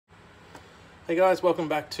Hey guys, welcome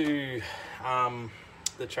back to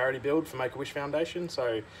the charity build for Make-A-Wish Foundation.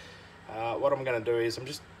 So what I'm going to do is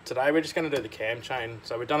today we're just going to do the cam chain.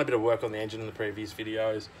 So we've done a bit of work on the engine in the previous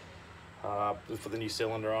videos for the new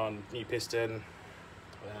cylinder on, new piston,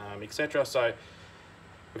 etc. So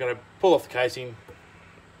we're going to pull off the casing,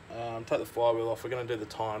 take the flywheel off. We're going to do the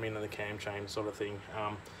timing and the cam chain sort of thing.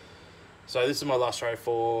 So this is my last show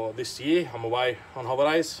for this year. I'm away on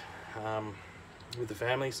holidays with the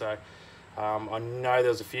family, so I know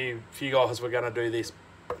there's a few guys were going to do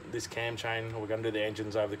this cam chain, or we're going to do the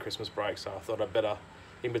engines over the Christmas break. So I thought I'd better,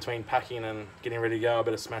 in between packing and getting ready to go, I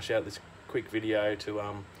better smash out this quick video to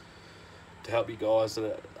help you guys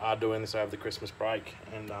that are doing this over the Christmas break,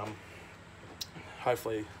 and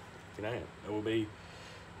hopefully, you know, it will be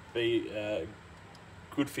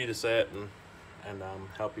good for you to see it and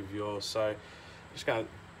help you viewers. So I'm just going to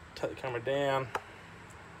take the camera down.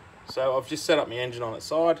 So I've just set up my engine on its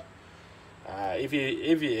side. If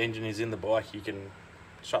your engine is in the bike, you can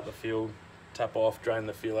shut the fuel, tap off, drain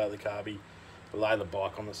the fuel out of the carby, lay the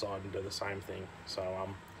bike on the side and do the same thing. So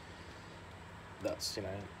that's, you know,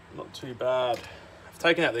 not too bad. I've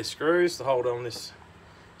taken out these screws to hold on this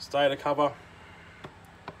stator cover.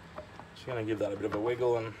 Just going to give that a bit of a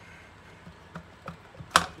wiggle and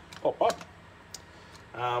pop up.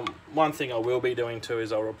 One thing I will be doing too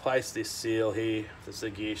is I'll replace this seal here. This is the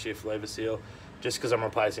gear shift lever seal, just because I'm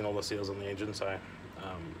replacing all the seals on the engine. So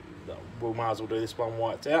we might as well do this one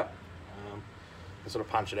while it's out, and sort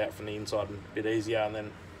of punch it out from the inside a bit easier, and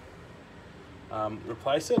then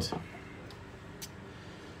replace it.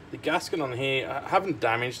 The gasket on here, I haven't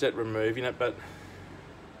damaged it removing it, but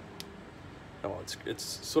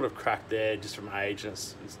it's sort of cracked there just from age, and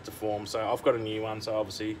it's deformed. So I've got a new one. So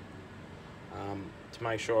obviously, to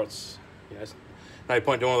make sure it's, you know, no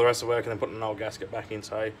point doing all the rest of the work and then putting an old gasket back in.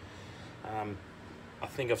 So I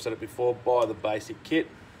think I've said it before, buy the basic kit.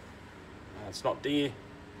 It's not dear,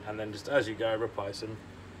 and then just as you go replace them.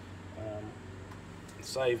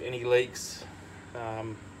 Save any leaks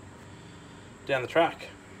down the track.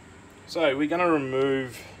 So we're going to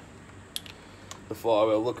remove the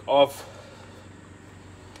flywheel. Look,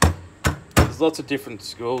 there's lots of different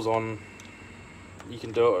schools on. You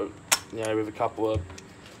can do it, you know, with a couple of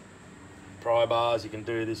pry bars. You can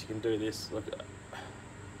do this, you can do this. Look,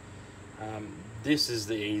 this is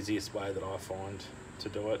the easiest way that I find to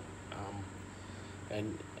do it,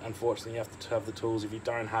 and unfortunately you have to have the tools. If you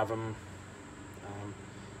don't have them,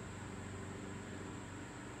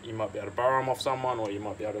 you might be able to borrow them off someone, or you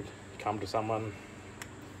might be able to come to someone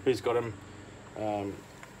who's got them.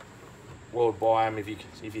 Well, buy them if you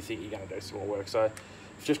think you're going to do some more work. So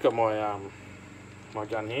I've just got my my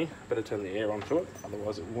gun here. Better turn the air onto it,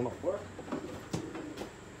 otherwise it will not work.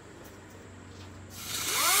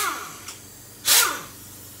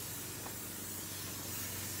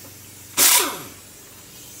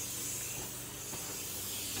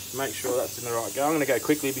 Make sure that's in the right go. I'm going to go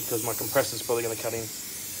quickly because my compressor's probably going to cut in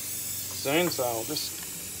soon, so I'll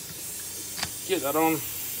just get that on.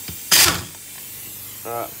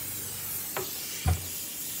 Alright,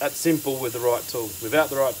 that's simple with the right tool. Without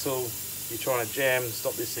the right tool, you're trying to jam,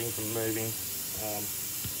 stop this thing from moving,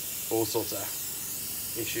 all sorts of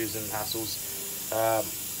issues and hassles.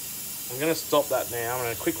 I'm going to stop that now. I'm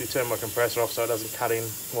going to quickly turn my compressor off so it doesn't cut in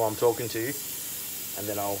while I'm talking to you, and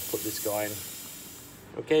then I'll put this guy in.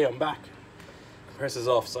 Okay, I'm back. Compressor's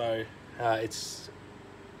off. So it's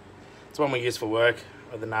one we use for work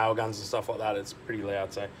with the nail guns and stuff like that. It's pretty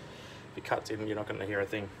loud, so if it cuts in, you're not going to hear a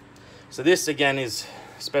thing. So this again is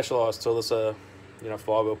specialised tool. It's a, you know,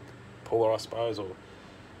 flywheel puller, I suppose, or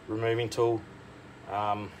removing tool.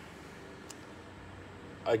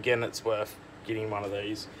 Again, it's worth getting one of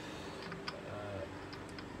these.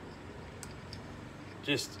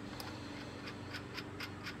 Just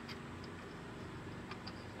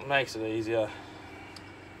makes it easier.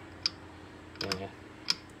 Yeah.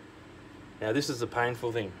 Now this is the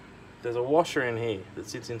painful thing. There's a washer in here that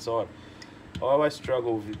sits inside. I always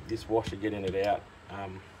struggle with this washer getting it out.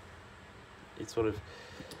 It sort of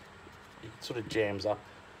jams up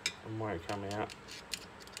and won't come out.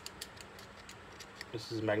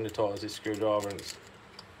 This is magnetised, this screwdriver, and it's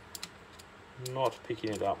not picking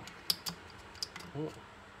it up.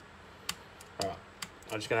 Alright,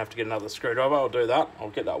 I'm just going to have to get another screwdriver. I'll do that. I'll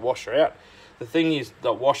get that washer out. The thing is,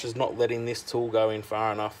 that washer's not letting this tool go in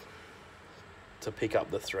far enough to pick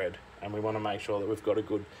up the thread, and we want to make sure that we've got a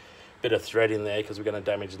good bit of thread in there, because we're going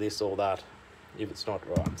to damage this or that if it's not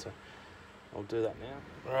right. So I'll do that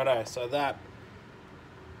now. Righto, so that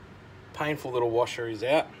painful little washer is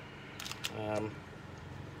out.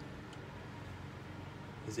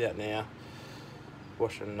 Is out now.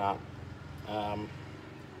 Washer nut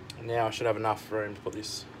Now I should have enough room to put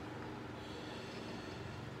this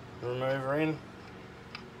remover in.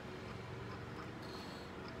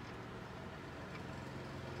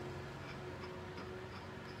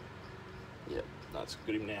 Yep, that's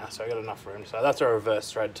good now. So I got enough room. So that's a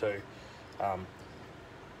reverse thread too.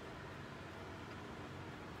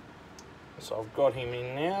 So I've got him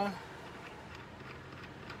in now.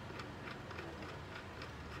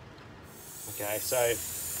 Okay, so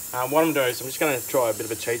what I'm doing is I'm just going to try a bit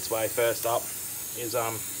of a cheats way first up. Is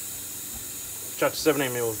chuck a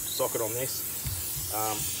 17mm socket on this.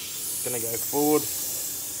 Going to go forward.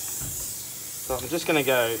 So I'm just going to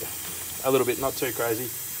go a little bit, not too crazy.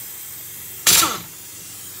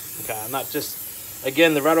 Okay, and that just,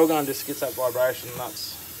 again, the rattle gun just gets that vibration, and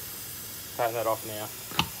that's taking that off now.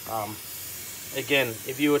 Again,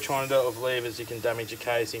 if you were trying to do it with levers, you can damage your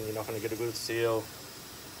casing. You're not going to get a good seal.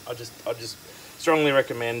 I just strongly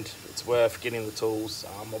recommend it's worth getting the tools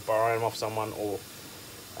or borrowing them off someone, or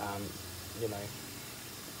you know,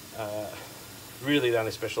 really the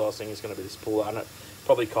only specialised thing is going to be this puller, and it's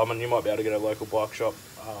probably common. You might be able to get a local bike shop.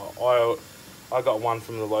 I got one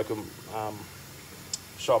from the local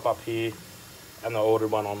shop up here, and I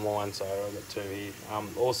ordered one online, so I got two here.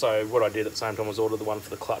 Also, what I did at the same time was order the one for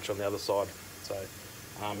the clutch on the other side. So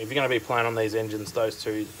if you're going to be playing on these engines, those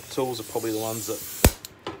two tools are probably the ones that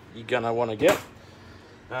you're going to want to get.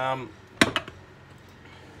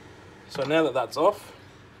 So now that that's off,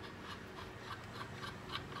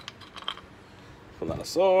 put that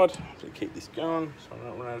aside to keep this going so I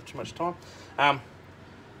don't run out of too much time.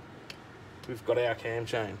 We've got our cam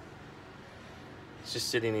chain. It's just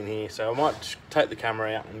sitting in here, so I might take the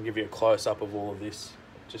camera out and give you a close-up of all of this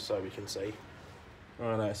just so we can see.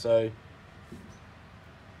 Alright, so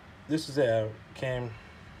this is our cam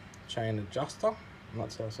chain adjuster, and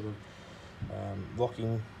that's our sort of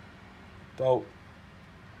locking bolt.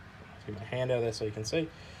 Get my hand out there so you can see.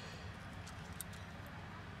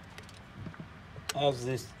 As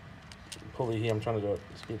this pulley here, I'm trying to do it.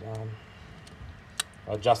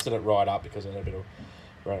 I adjusted it right up because I had a bit of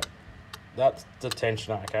right. That's the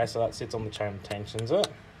tensioner, okay? So that sits on the chain and tensions it.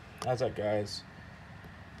 As that goes,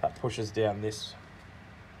 that pushes down this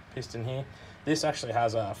piston here. This actually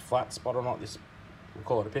has a flat spot on it. This, we'll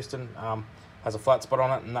call it a piston. Has a flat spot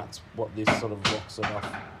on it, and that's what this sort of locks it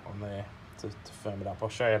off on there to firm it up. I'll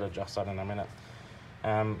show you how to adjust that in a minute.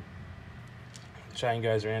 Chain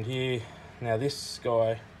goes around here. Now this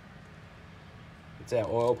guy, it's our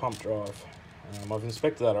oil pump drive. I've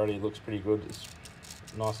inspected that already. It looks pretty good. It's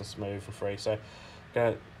nice and smooth and free. So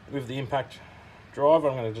with the impact drive,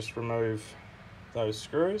 I'm going to just remove those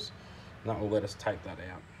screws, and that will let us take that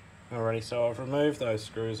out. Alrighty, so I've removed those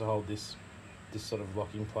screws to hold this sort of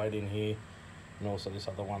locking plate in here, and also this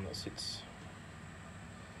other one that sits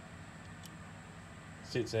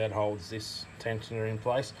out, holds this tensioner in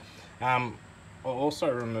place. I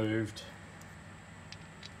also removed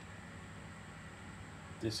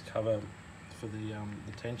this cover for the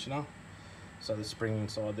tensioner, so the spring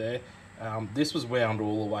inside there. This was wound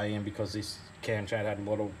all the way in because this cam chain had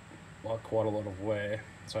quite a lot of wear,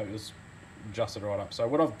 so it was adjusted right up. So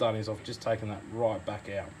what I've done is I've just taken that right back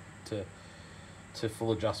out to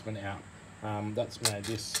full adjustment out. That's made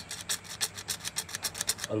this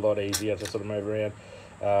a lot easier to sort of move around.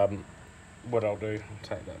 What I'll do, I'll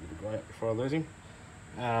take that little guy out before I lose him.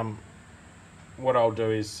 What I'll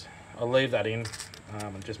do is I'll leave that in.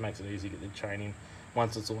 It just makes it easy to get the chain in.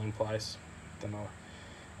 Once it's all in place, then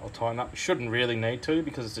I'll tighten up. Shouldn't really need to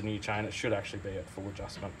because it's a new chain. It should actually be at full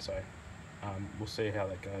adjustment. So we'll see how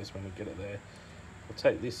that goes when we get it there. I'll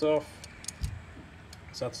take this off.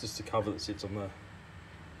 So that's just the cover that sits on the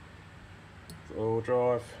oil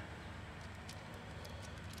drive.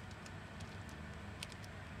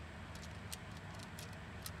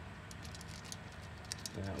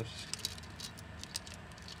 Now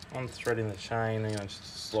I'm threading the chain and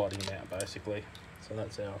just sliding it out basically. So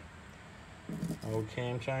that's our old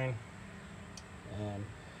cam chain.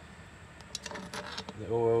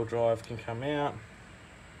 The oil drive can come out.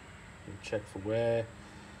 You check for wear.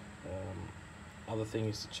 Other thing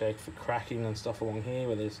is to check for cracking and stuff along here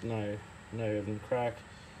where there's no even crack.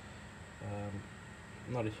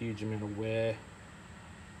 Not a huge amount of wear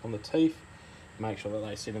on the teeth. Make sure that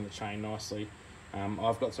they sit in the chain nicely.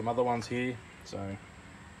 I've got some other ones here, so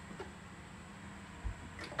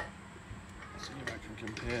see if I can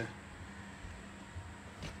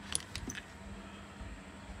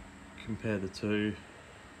compare the two.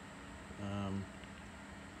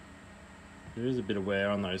 There is a bit of wear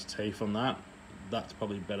on those teeth on that. That's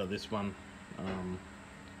probably better, this one.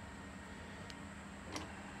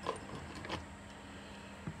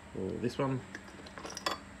 or this one,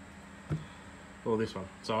 or this one.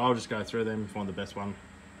 So I'll just go through them and find the best one.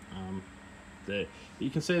 There,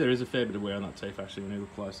 you can see there is a fair bit of wear on that teeth actually when you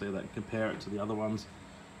look closely at that and compare it to the other ones.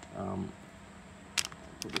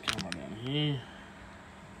 Put the camera down here.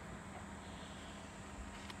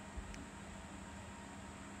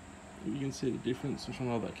 You can see the difference. I'm trying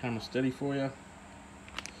to hold that camera steady for you.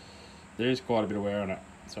 There is quite a bit of wear on it,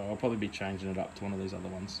 so I'll probably be changing it up to one of these other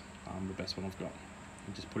ones, the best one I've got.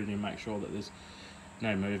 And just put it in, make sure that there's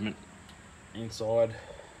no movement inside.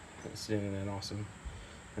 It's sitting in there nice and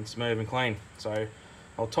smooth and clean. So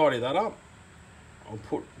I'll tidy that up. I'll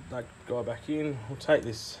put that guy back in. We'll take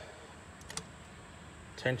this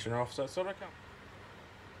tensioner off so it's sort of come.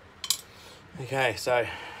 Okay, so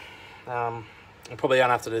I'm probably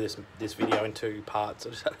gonna have to do this video in 2 parts. I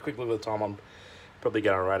just had a quick look at the time. I'm probably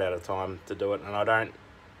going to run out of time to do it, and I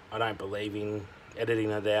don't believe in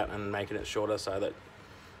editing it out and making it shorter so that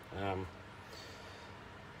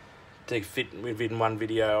to fit within one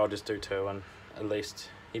video. I'll just do 2, and at least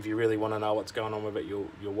if you really want to know what's going on with it, you'll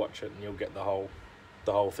watch it and you'll get the whole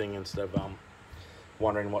thing instead of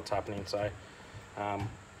wondering what's happening. So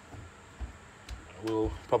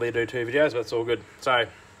we'll probably do 2 videos, but it's all good. So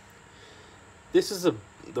this is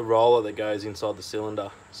the roller that goes inside the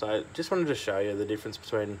cylinder. So just wanted to show you the difference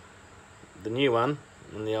between the new one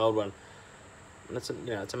and the old one. And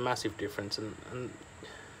it's a massive difference, and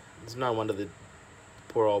there's no wonder the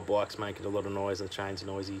poor old bike's making a lot of noise and the chain's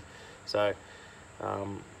noisy. So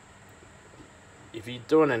if you're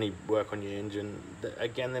doing any work on your engine,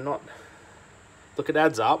 again, they're not, look, it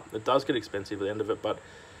adds up. It does get expensive at the end of it, but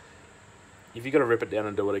if you've got to rip it down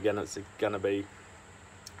and do it again, it's going to be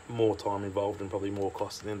more time involved and probably more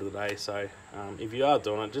cost at the end of the day. So if you are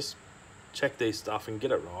doing it, just check these stuff and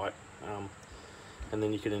get it right, and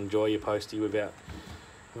then you can enjoy your Postie without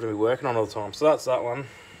having to be working on all the time. So that's that one.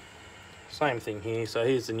 Same thing here. So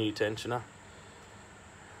here's the new tensioner.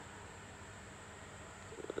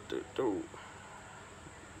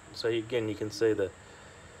 So again, you can see the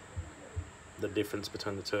difference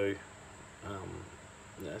between the 2.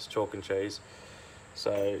 It's chalk and cheese.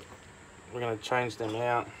 So we're going to change them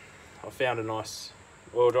out. I found a nice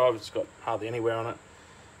oil drive. It's got hardly any wear on it.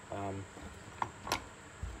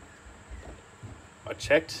 I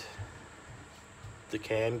checked the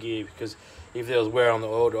cam gear, because if there was wear on the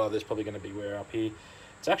oil drive, there's probably going to be wear up here.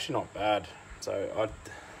 It's actually not bad. So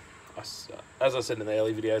as I said in the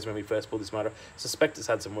early videos when we first pulled this motor, I suspect it's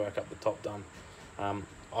had some work up the top done.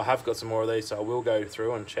 I have got some more of these, so I will go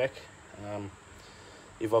through and check.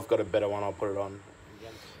 If I've got a better one, I'll put it on.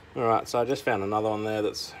 Alright, so I just found another one there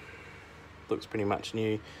that's looks pretty much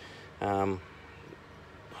new. I don't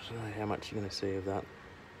know how much you're going to see of that.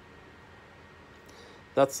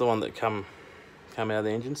 That's the one that come out of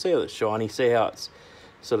the engine. See how it's shiny, see how it's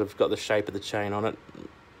sort of got the shape of the chain on it.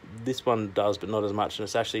 This one does, but not as much, and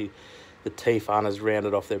it's actually, the teeth aren't as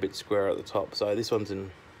rounded off, they're a bit square at the top. So this one's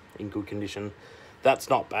in good condition. That's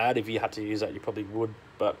not bad. If you had to use that, you probably would,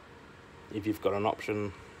 but if you've got an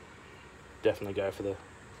option, definitely go for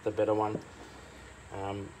the better one.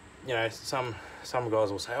 You know, some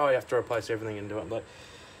guys will say, oh, you have to replace everything and do it. Like,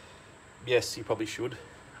 yes, you probably should.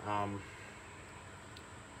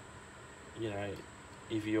 You know,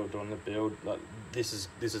 if you're doing the build, like this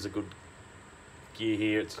is a good gear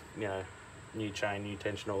here. It's, you know, new chain, new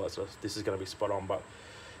tension, all that stuff. This is going to be spot on, but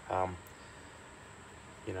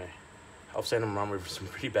you know, I've seen them run with some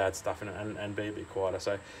pretty bad stuff in it and be a bit quieter.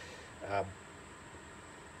 So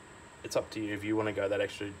it's up to you if you want to go that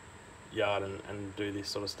extra yard and do this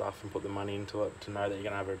sort of stuff and put the money into it to know that you're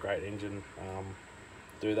going to have a great engine.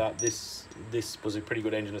 Do that. This was a pretty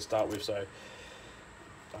good engine to start with, so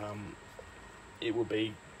it would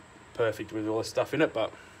be perfect with all this stuff in it.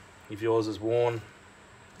 But if yours is worn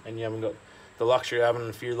and you haven't got the luxury of having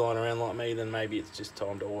a few lying around like me, then maybe it's just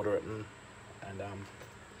time to order it and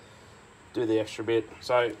do the extra bit.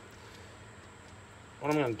 So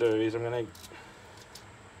what I'm going to do is I'm going to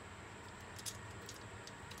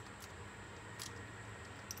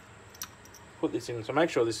put this in, so make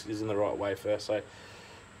sure this is in the right way first. So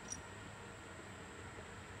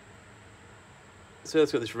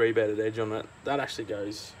it's got this rebatted edge on it. That actually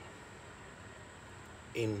goes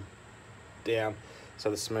in, down, so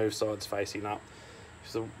the smooth side's facing up.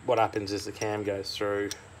 So what happens is the cam goes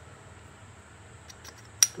through,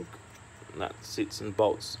 and that sits and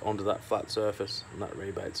bolts onto that flat surface, and that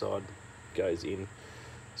rebate side goes in.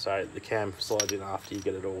 So the cam slides in after you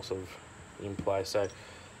get it all sort of in place. So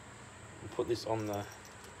we'll put this on the